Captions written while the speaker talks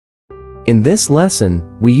In this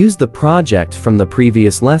lesson, we use the project from the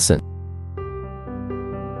previous lesson.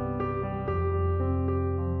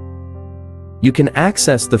 You can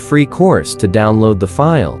access the free course to download the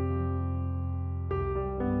file.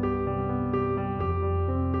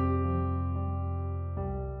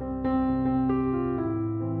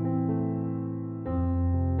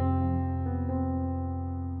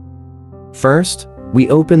 First, we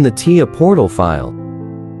open the TIA portal file.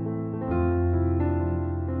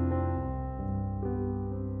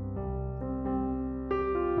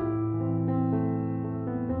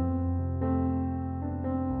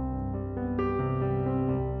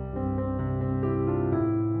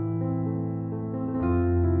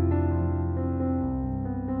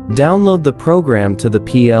 Download the program to the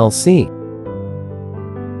PLC.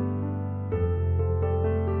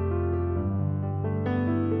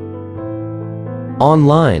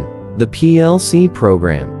 Online, the PLC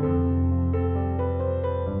program.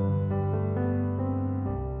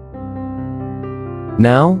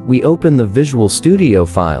 Now, we open the Visual Studio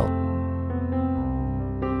file.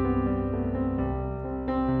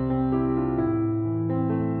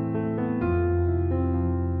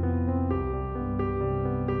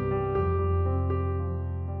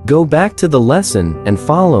 Go back to the lesson and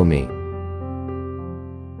follow me.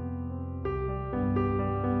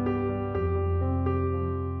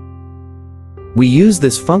 We use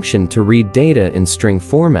this function to read data in string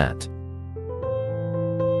format.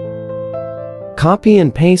 Copy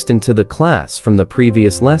and paste into the class from the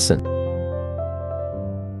previous lesson.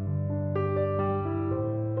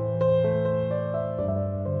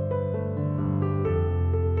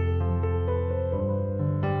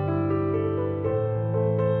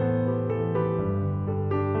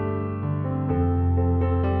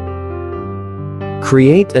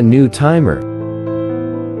 Create a new timer.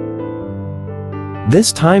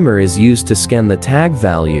 This timer is used to scan the tag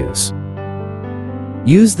values.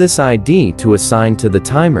 Use this ID to assign to the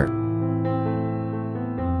timer.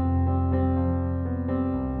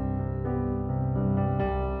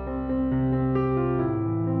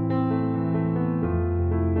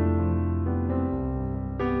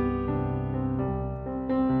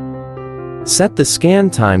 Set the scan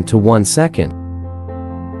time to 1 second.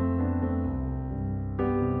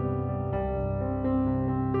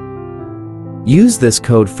 Use this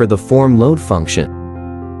code for the form load function.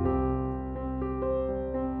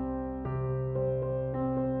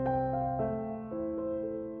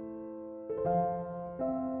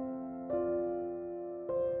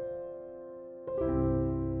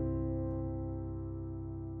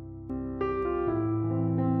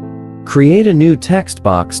 Create a new text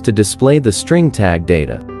box to display the string tag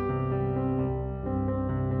data.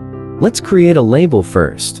 Let's create a label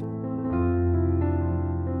first.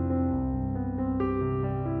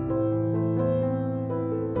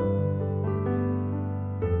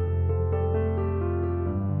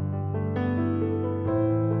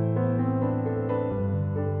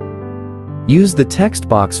 Use the text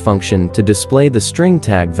box function to display the string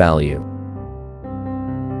tag value.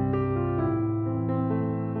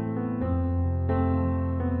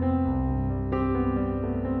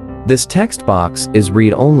 This text box is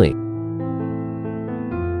read-only.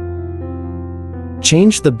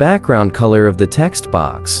 Change the background color of the text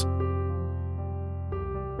box.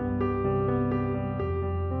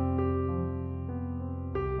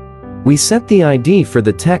 We set the ID for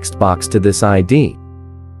the text box to this ID.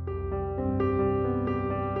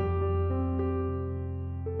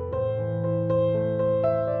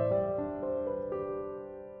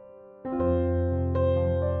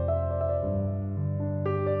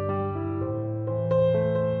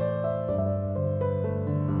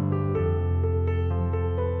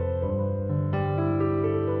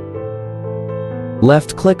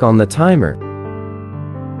 Left-click on the timer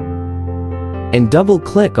and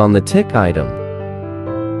double-click on the tick item.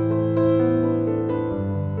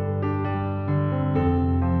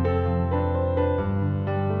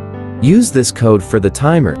 Use this code for the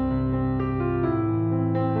timer.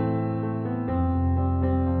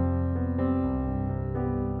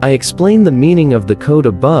 I explain the meaning of the code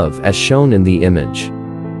above as shown in the image.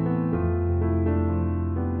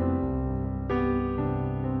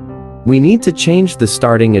 We need to change the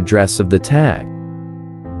starting address of the tag.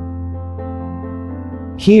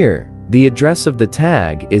 Here, the address of the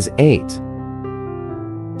tag is 8.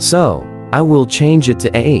 So, I will change it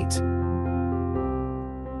to 8.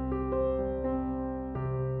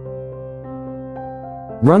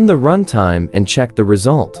 Run the runtime and check the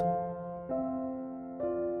result.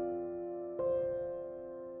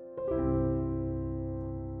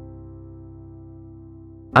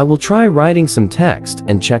 I will try writing some text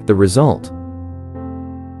and check the result.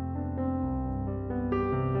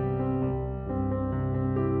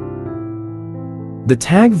 The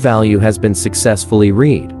tag value has been successfully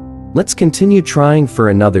read. Let's continue trying for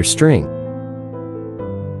another string.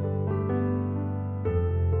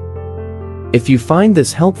 If you find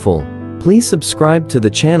this helpful, please subscribe to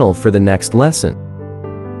the channel for the next lesson.